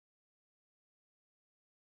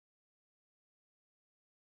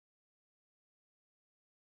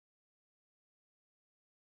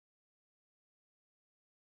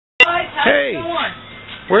Hey,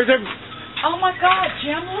 where's every... Oh my God,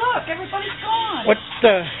 Jim, look, everybody's gone. What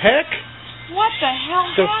the heck? What the hell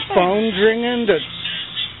The happened? phone's ringing.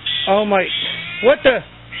 Oh my... What the...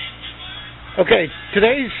 Okay,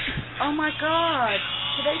 today's... Oh my God.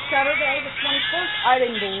 Today's Saturday the 21st. I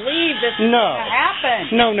didn't believe this was going to happen.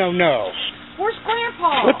 No. Where's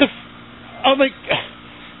Grandpa? What the... Oh my...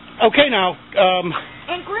 Okay now,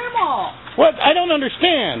 And Grandma. What? I don't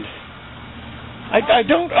understand. I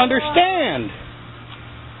don't understand.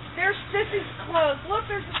 There's Sissy's clothes. Look,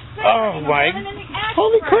 there's a snake. Oh my...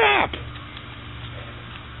 Holy crap.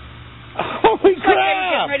 Holy Looks like crap.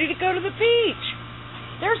 they're getting ready to go to the beach.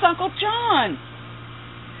 There's Uncle John.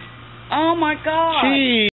 Oh my God.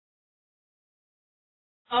 Gee.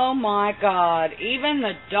 Oh my God. Even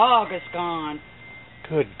the dog is gone.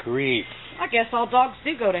 Good grief. I guess all dogs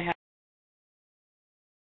do go to heaven.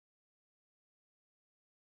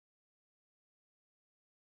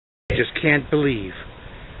 I just can't believe.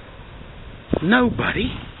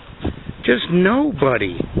 Nobody. Just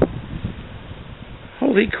nobody.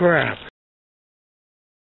 Holy crap.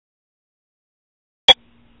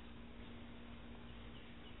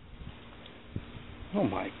 Oh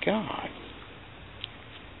my God.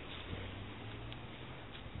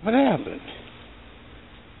 What happened?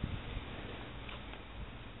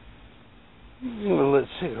 A lit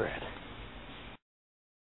cigarette.